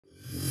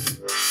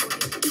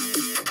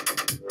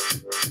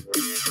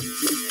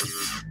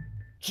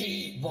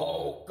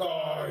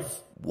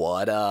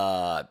What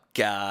up,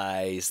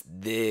 guys?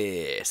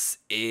 This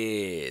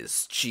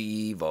is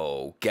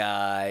Cheevo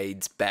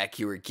Guides, back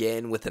here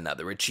again with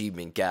another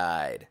achievement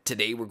guide.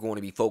 Today we're going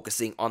to be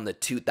focusing on the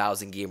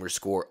 2000 gamer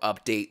score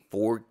update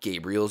for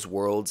Gabriel's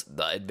World's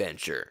The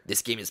Adventure.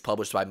 This game is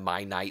published by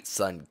My Night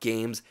Sun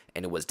Games,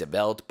 and it was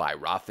developed by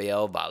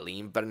Rafael,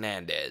 Valim,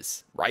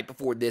 Fernandes. Right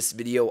before this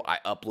video, I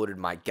uploaded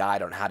my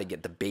guide on how to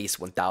get the base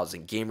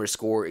 1000 gamer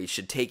score. It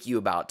should take you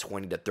about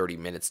 20 to 30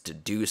 minutes to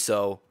do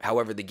so.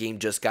 However, the game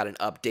just got an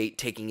update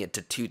taking it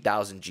to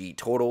 2000 G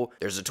total.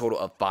 There's a total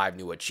of 5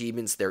 new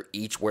achievements. They're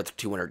each worth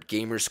 200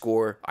 gamer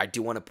score. I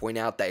do want to point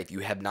out that if you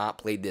have not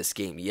played this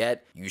game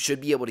yet, you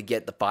should be able to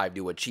get the 5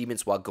 new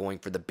achievements while going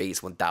for the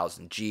base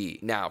 1000 G.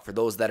 Now, for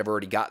those that have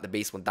already got the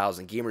base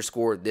 1000 gamer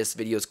score, this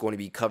video is going to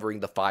be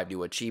covering the 5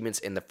 new achievements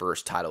in the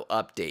first title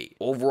update.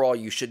 Overall,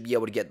 you should be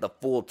able to get the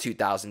full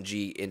 2000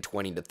 G in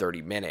 20 to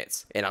 30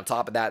 minutes. And on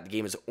top of that, the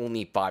game is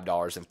only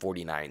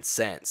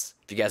 $5.49.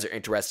 If you guys are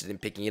interested in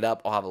picking it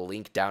up, I'll have a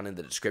link down in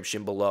the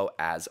description below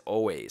as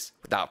always.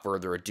 Without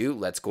further ado,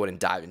 let's go ahead and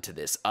dive into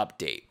this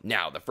update.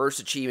 Now, the first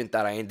achievement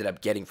that I ended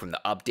up getting from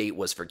the update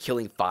was for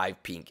killing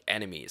 5 pink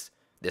enemies.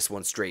 This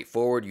one's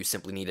straightforward. You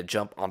simply need to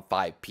jump on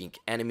 5 pink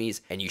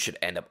enemies and you should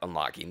end up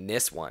unlocking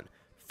this one.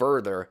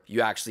 Further,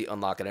 you actually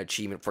unlock an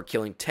achievement for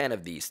killing 10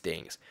 of these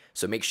things.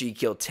 So make sure you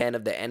kill 10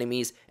 of the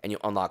enemies and you'll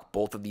unlock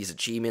both of these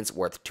achievements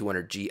worth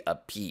 200 G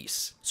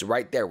apiece. So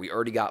right there, we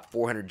already got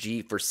 400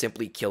 G for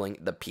simply killing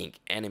the pink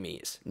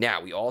enemies.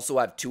 Now, we also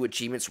have 2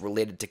 achievements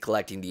related to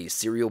collecting these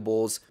cereal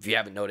bowls. If you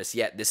haven't noticed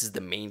yet, this is the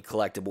main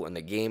collectible in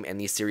the game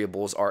and these cereal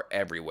bowls are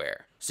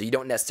everywhere. So you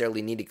don't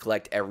necessarily need to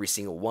collect every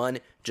single one,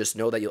 just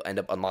know that you'll end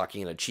up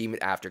unlocking an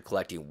achievement after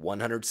collecting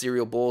 100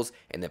 cereal bowls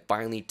and then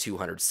finally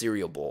 200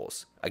 cereal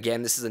bowls.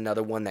 Again, this is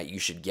another one that you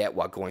should get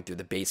while going through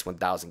the base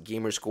 1000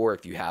 gamer score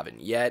if you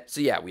haven't yet. So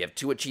yeah, we have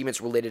 2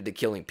 achievements related to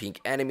killing pink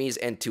enemies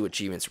and 2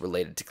 achievements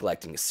related to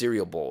collecting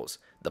cereal bowls.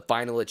 The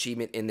final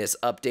achievement in this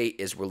update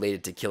is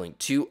related to killing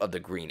 2 of the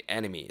green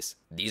enemies.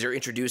 These are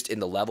introduced in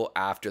the level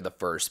after the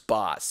first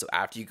boss. So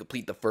after you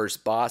complete the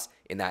first boss,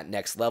 in that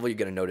next level, you're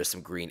going to notice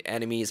some green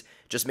enemies.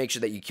 Just make sure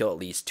that you kill at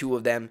least 2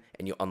 of them,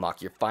 and you'll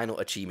unlock your final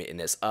achievement in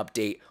this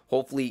update,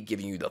 hopefully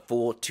giving you the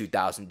full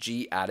 2000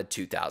 G out of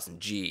 2000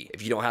 G.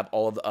 If you don't have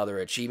all of the other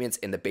achievements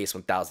in the base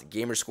 1000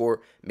 gamer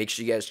score, make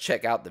sure you guys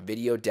check out the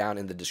video down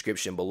in the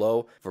description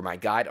below for my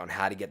guide on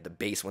how to get the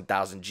base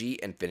 1000 G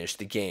and finish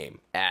the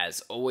game.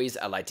 As always,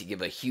 I'd like to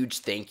give a huge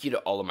thank you to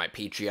all of my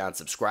Patreon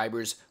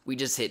subscribers. We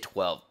just hit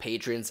 12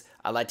 patrons.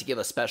 I'd like to give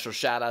a special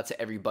shout out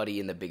to everybody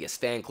in the biggest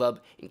fan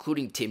club,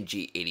 including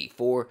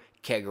TimG84,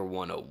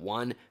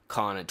 Kegger101,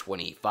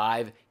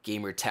 Kana25,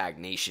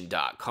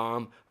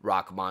 GamerTagNation.com,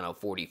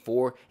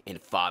 Rockmano44,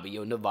 and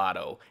Fabio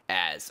Novato.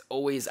 As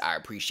always, I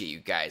appreciate you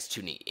guys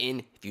tuning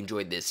in. If you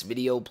enjoyed this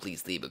video,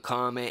 please leave a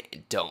comment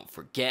and don't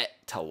forget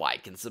to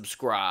like and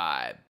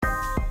subscribe.